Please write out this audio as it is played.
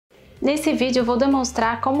Nesse vídeo eu vou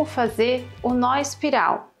demonstrar como fazer o nó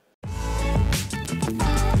espiral.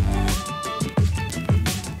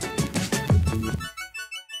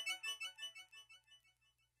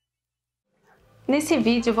 Nesse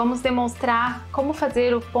vídeo vamos demonstrar como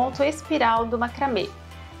fazer o ponto espiral do macramê.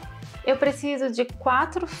 Eu preciso de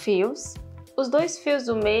 4 fios. Os 2 fios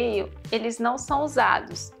do meio, eles não são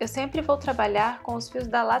usados. Eu sempre vou trabalhar com os fios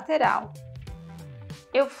da lateral.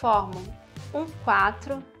 Eu formo um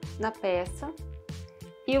 4 na peça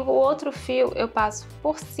e o outro fio eu passo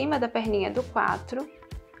por cima da perninha do 4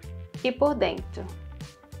 e por dentro.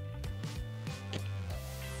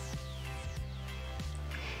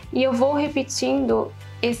 E eu vou repetindo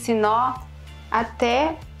esse nó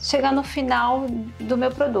até chegar no final do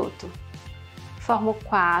meu produto. Formo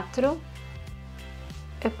 4,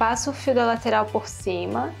 eu passo o fio da lateral por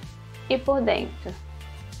cima e por dentro.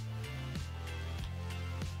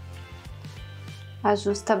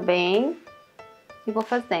 Ajusta bem e vou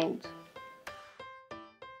fazendo.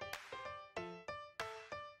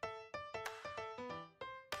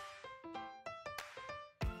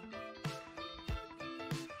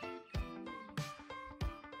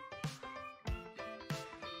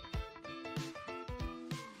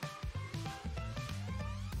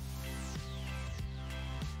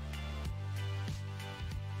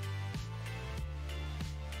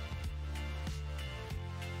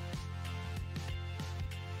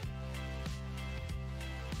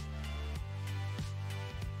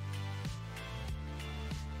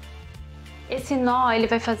 Esse nó ele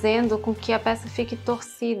vai fazendo com que a peça fique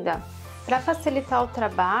torcida. Para facilitar o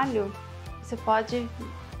trabalho, você pode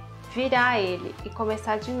virar ele e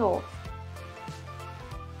começar de novo.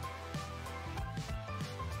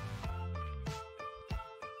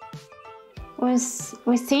 Uns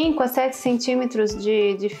 5 a 7 centímetros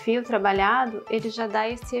de fio trabalhado, ele já dá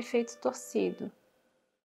esse efeito torcido.